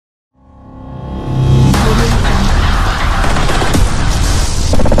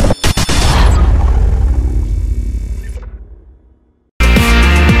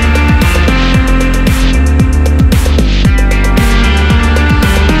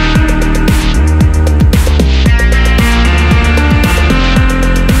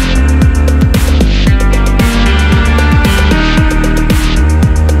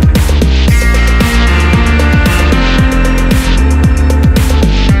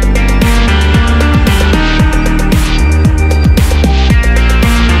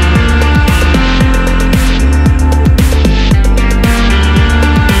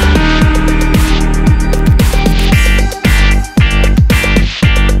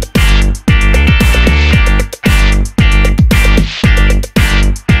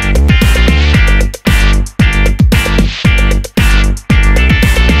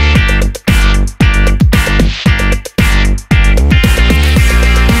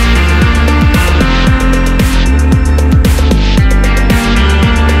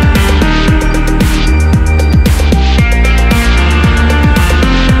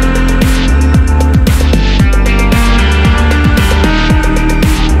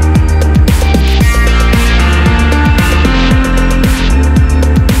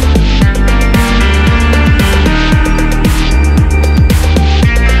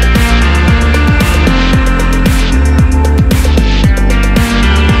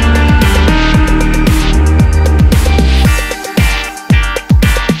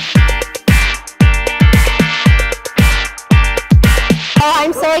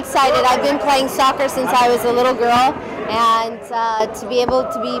excited. I've been playing soccer since I was a little girl, and to be able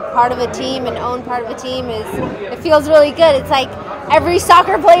to be part of a team and own part of a team it feels really good. It's like every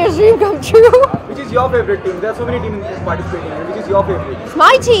soccer player's dream come true. Which is your favorite team? There are so many teams participating. Which is your favorite? It's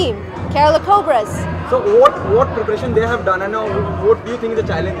my team, Kerala Cobras. So what preparation they have done, and what do you think the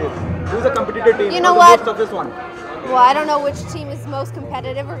challenge is? Who's a competitive team? You know or what? The most toughest one? Well, I don't know which team is most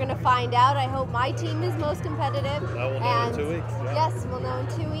competitive. We're going to find out. I hope my team is most competitive. I will know in 2 weeks. Yeah. Yes, we'll know in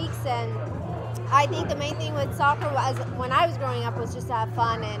 2 weeks. And I think the main thing with soccer was, when I was growing up, was just to have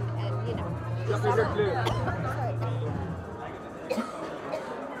fun and you know. Your favorite player?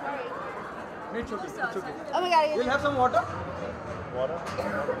 It's okay. It's okay. Oh my God! You'll have some water. Water?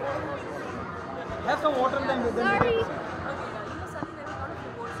 Have some water, then Sorry.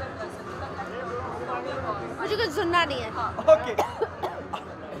 मुझे कुछ सुनना नहीं है. Okay. Okay.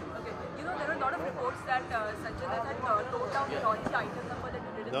 You know, there are a lot of reports that Sanjay Dutt had wrote down the launch item number that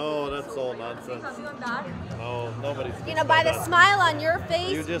you didn't. No, that's all nonsense. Something on that. No, nobody's. You know, by the smile on your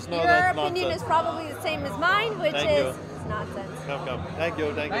face, You just know your that's opinion nonsense. is probably the same as mine, which Thank is you. nonsense. Come. Thank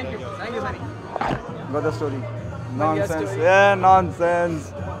you. Thank you, Sunny. Got the story. Nonsense. Yeah,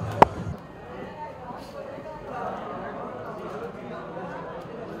 nonsense.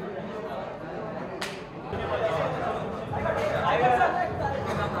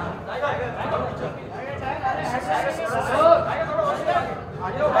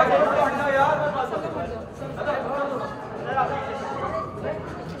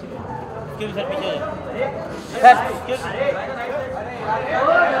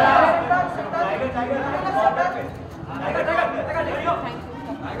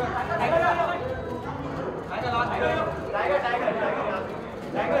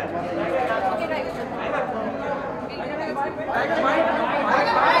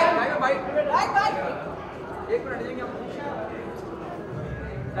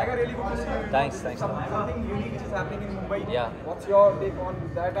 Really good to see you. Thanks. Something unique which is happening in Mumbai. Yeah. What's your take on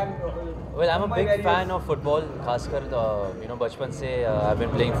that? And Well, I'm a Mumbai big various- fan of football. खासकर you know, बचपन से I've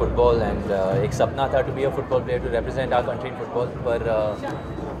been playing football, and एक सपना था to be a football player, to represent our country in football. But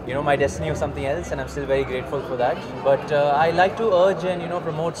you know, my destiny was something else, and I'm still very grateful for that. But I like to urge and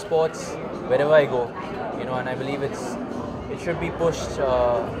promote sports wherever I go. You know, and I believe it should be pushed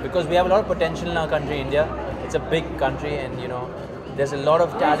because we have a lot of potential in our country, India. It's a big country, and there's a lot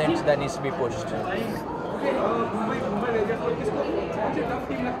of talent that needs to be pushed.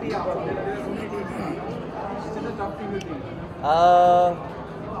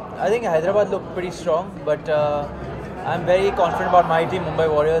 I think Hyderabad looked pretty strong, but I'm very confident about my team, Mumbai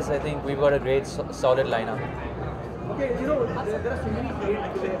Warriors. I think we've got a great, solid lineup. Okay, there are so many great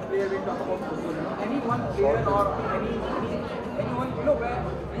players we talk about football. Any one player or anyone, where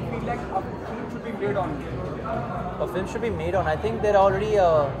you feel like a film should be made on? A film should be made on. I think there are already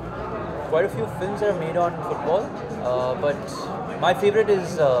quite a few films that are made on football, but my favorite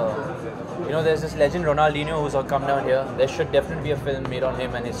is, there's this legend Ronaldinho who's come down here. There should definitely be a film made on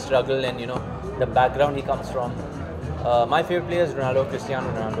him and his struggle and the background he comes from. My favorite player is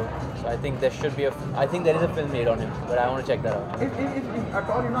Cristiano Ronaldo. So I think there is a film made on him, but I want to check that out. If at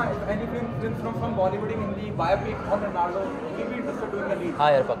all, if any films from Bollywood in Hindi, biopic on Ronaldo, you'll be interested doing the lead.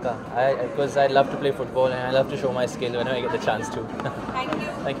 Hi, Pakka. Because I love to play football and I love to show my skill whenever I get the chance to. Thank you.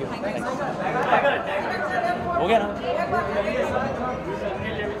 Thank you. Thanks. Okay,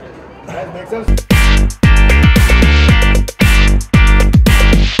 now.